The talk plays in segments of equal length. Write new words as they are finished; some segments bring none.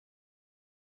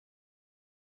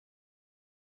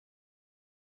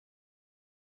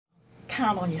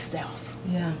count on yourself.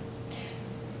 Yeah.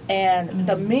 And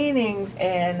the meanings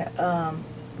and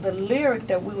the lyric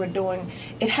that we were doing,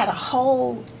 it had a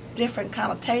whole different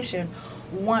connotation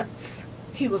once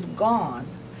he was gone,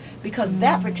 because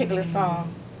that particular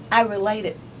song, I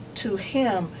related to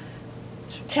him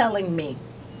telling me,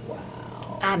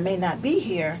 Wow. I may not be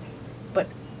here, but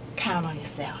count on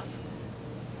yourself.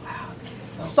 Wow, this is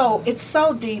so So good. it's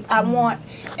so deep. I want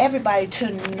everybody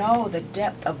to know the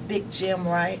depth of Big Jim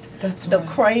Wright, That's the right.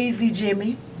 crazy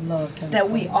Jimmy Loved him that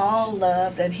so we much. all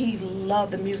loved, and he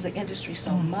loved the music industry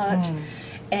so much,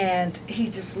 and he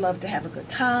just loved to have a good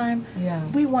time. Yeah.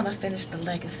 We want to finish the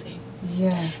legacy,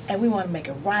 Yes. and we want to make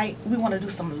it right. We want to do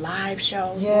some live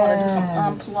shows. We want to do some Yes.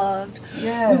 unplugged.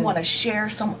 Yes. We want to share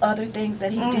some other things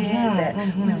that he did that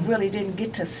we really didn't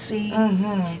get to see.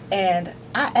 And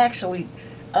I actually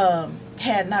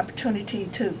had an opportunity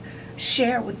to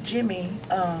share with Jimmy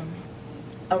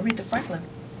Aretha Franklin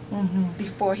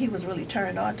before he was really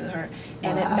turned on to her,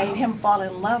 and it made him fall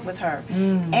in love with her.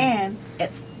 And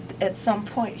at some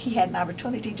point he had an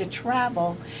opportunity to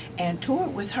travel and tour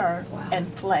with her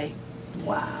and play.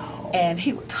 Wow. And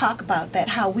he would talk about that,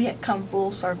 how we had come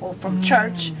full circle from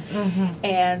church,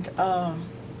 and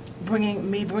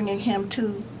bringing him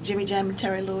to Jimmy Jam and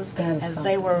Terry Lewis, That is as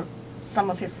something. they were some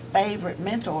of his favorite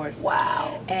mentors.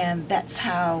 Wow. And that's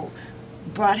how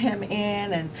brought him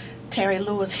in. And Terry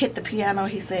Lewis hit the piano.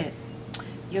 He said,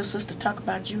 your sister talk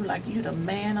about you like you the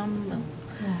man on the moon.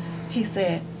 He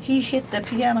said, he hit the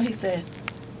piano. He said,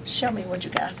 show me what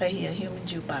you got. I said, he a human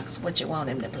jukebox. What you want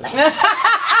him to play?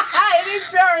 And he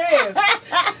sure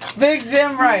is. Big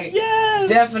Jim Wright. Yes.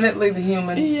 Definitely the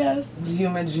human. Yes. The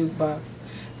human jukebox.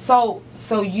 So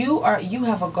you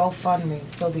have a GoFundMe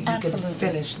so that you Absolutely. can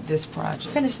finish this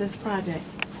project. Finish this project.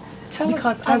 Tell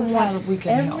Because us I how want we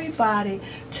can help. everybody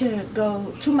to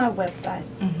go to my website.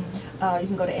 You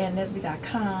can go to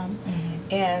annesby.com,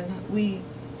 and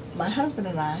my husband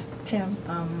and I, Tim,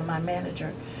 my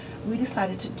manager, we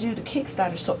decided to do the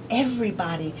Kickstarter so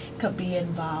everybody could be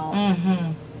involved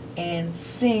and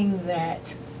seeing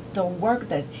that the work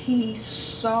that he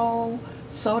so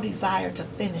desired to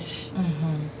finish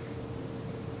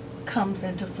comes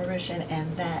into fruition,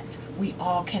 and that we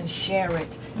all can share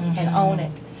it and own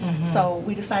it. So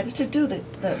we decided to do the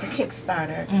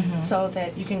Kickstarter so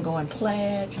that you can go and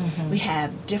pledge. We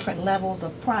have different levels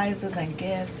of prizes and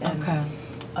gifts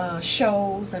and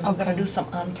shows, and we're going to do some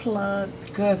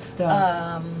unplugged Good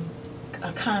stuff.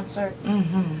 concerts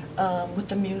with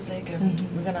the music, and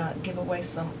we're going to give away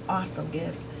some awesome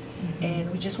gifts.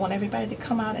 And we just want everybody to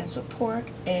come out and support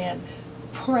and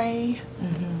pray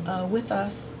with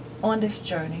us on this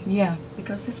journey. Yeah.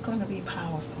 Because it's going to be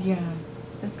powerful. Yeah.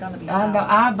 It's going to be I powerful. know.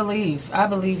 I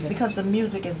believe it. Because the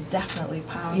music is definitely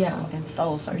powerful and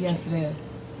soul searching. Yes, it is.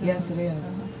 Yes, it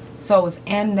is. So it's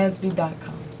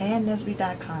annesby.com.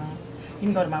 annesby.com. You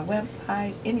can go to my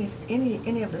website,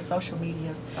 any of the social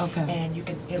medias, and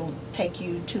it'll take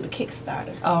you to the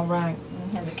Kickstarter. All right.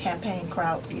 And the campaign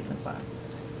Crowd Peace and Fun.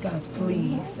 Guys,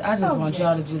 please, I just want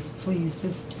y'all to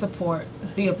just support,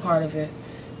 be a part of it,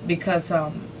 because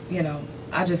you know,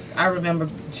 I remember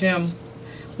Jim.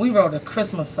 We wrote a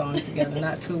Christmas song together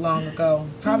not too long ago,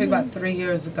 probably about 3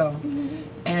 years ago,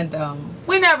 and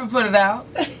we never put it out.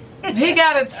 He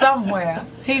got it somewhere.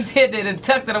 He's hidden it and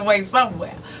tucked it away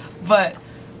somewhere. But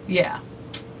yeah.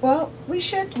 Well, we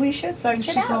should search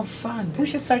it out. Go find it. We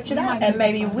should search it out, and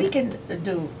maybe we can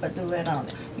do a duet on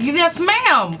it. Yes,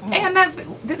 ma'am. And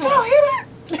did y'all hear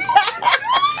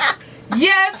that?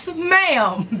 Yes,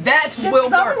 ma'am. That Did will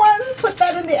someone work. put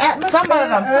that in the atmosphere? Somebody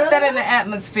done put that in the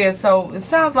atmosphere. So it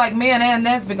sounds like me and Ann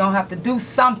Nesby gonna have to do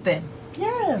something.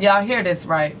 Yeah. Y'all hear this,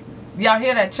 right? Y'all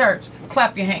hear that, church?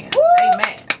 Clap your hands. Woo!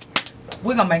 Amen.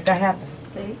 We're gonna make that happen.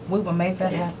 See? We will make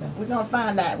that happen. We're gonna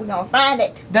find that. We're gonna find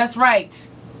it. That's right.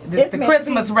 This is the meant to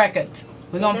Christmas be. record.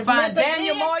 We're gonna It's find meant to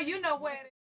Daniel be. Moore. You know where it is.